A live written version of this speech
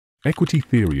Equity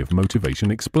Theory of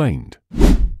Motivation Explained.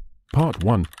 Part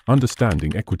 1.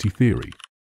 Understanding Equity Theory.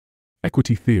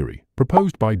 Equity theory,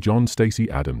 proposed by John Stacey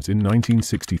Adams in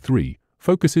 1963,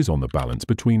 focuses on the balance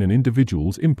between an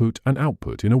individual's input and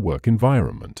output in a work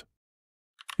environment.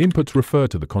 Inputs refer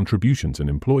to the contributions an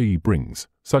employee brings,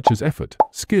 such as effort,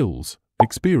 skills,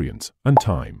 experience, and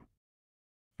time.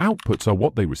 Outputs are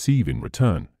what they receive in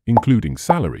return, including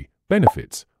salary,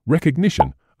 benefits,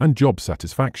 recognition, and job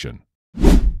satisfaction.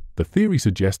 The theory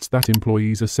suggests that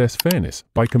employees assess fairness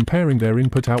by comparing their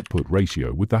input-output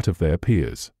ratio with that of their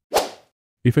peers.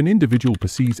 If an individual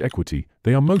perceives equity,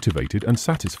 they are motivated and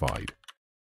satisfied.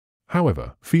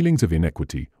 However, feelings of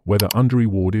inequity, whether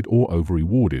under-rewarded or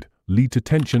over-rewarded, lead to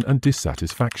tension and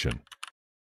dissatisfaction.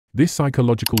 This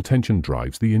psychological tension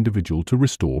drives the individual to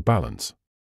restore balance.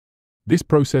 This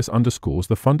process underscores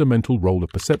the fundamental role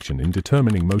of perception in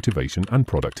determining motivation and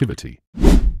productivity.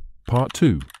 Part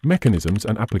 2. Mechanisms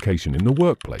and application in the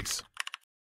workplace.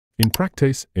 In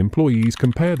practice, employees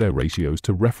compare their ratios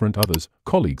to referent others,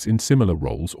 colleagues in similar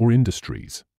roles or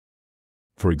industries.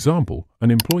 For example, an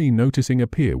employee noticing a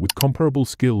peer with comparable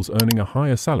skills earning a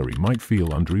higher salary might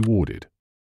feel under-rewarded.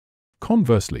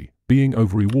 Conversely, being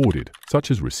over-rewarded, such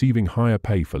as receiving higher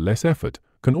pay for less effort,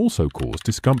 can also cause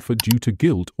discomfort due to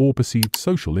guilt or perceived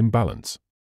social imbalance.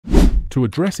 To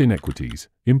address inequities,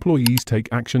 employees take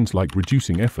actions like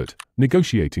reducing effort,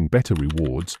 negotiating better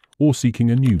rewards, or seeking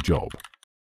a new job.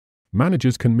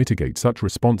 Managers can mitigate such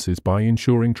responses by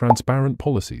ensuring transparent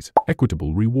policies,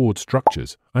 equitable reward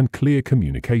structures, and clear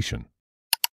communication.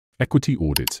 Equity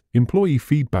audits, employee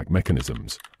feedback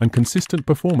mechanisms, and consistent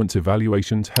performance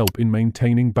evaluations help in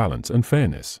maintaining balance and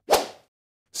fairness.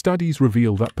 Studies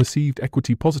reveal that perceived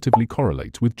equity positively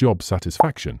correlates with job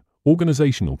satisfaction,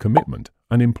 organizational commitment,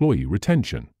 and employee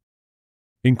retention.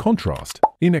 In contrast,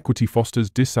 inequity fosters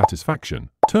dissatisfaction,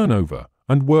 turnover,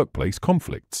 and workplace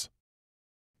conflicts.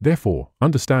 Therefore,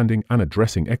 understanding and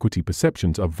addressing equity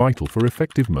perceptions are vital for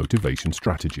effective motivation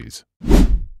strategies.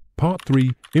 Part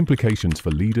 3. Implications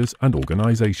for leaders and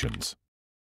organizations.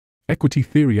 Equity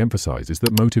theory emphasizes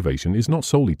that motivation is not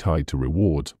solely tied to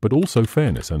rewards, but also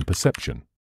fairness and perception.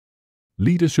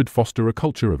 Leaders should foster a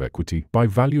culture of equity by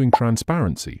valuing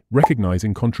transparency,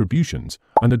 recognizing contributions,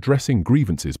 and addressing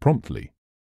grievances promptly.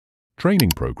 Training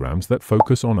programs that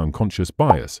focus on unconscious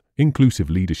bias,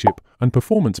 inclusive leadership, and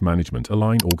performance management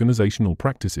align organizational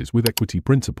practices with equity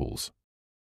principles.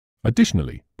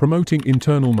 Additionally, promoting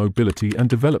internal mobility and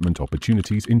development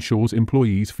opportunities ensures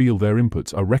employees feel their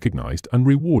inputs are recognized and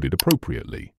rewarded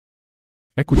appropriately.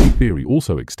 Equity theory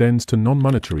also extends to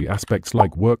non-monetary aspects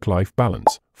like work-life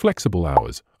balance, flexible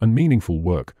hours, and meaningful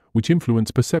work, which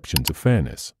influence perceptions of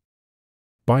fairness.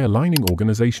 By aligning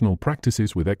organizational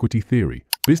practices with equity theory,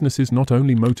 businesses not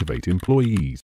only motivate employees,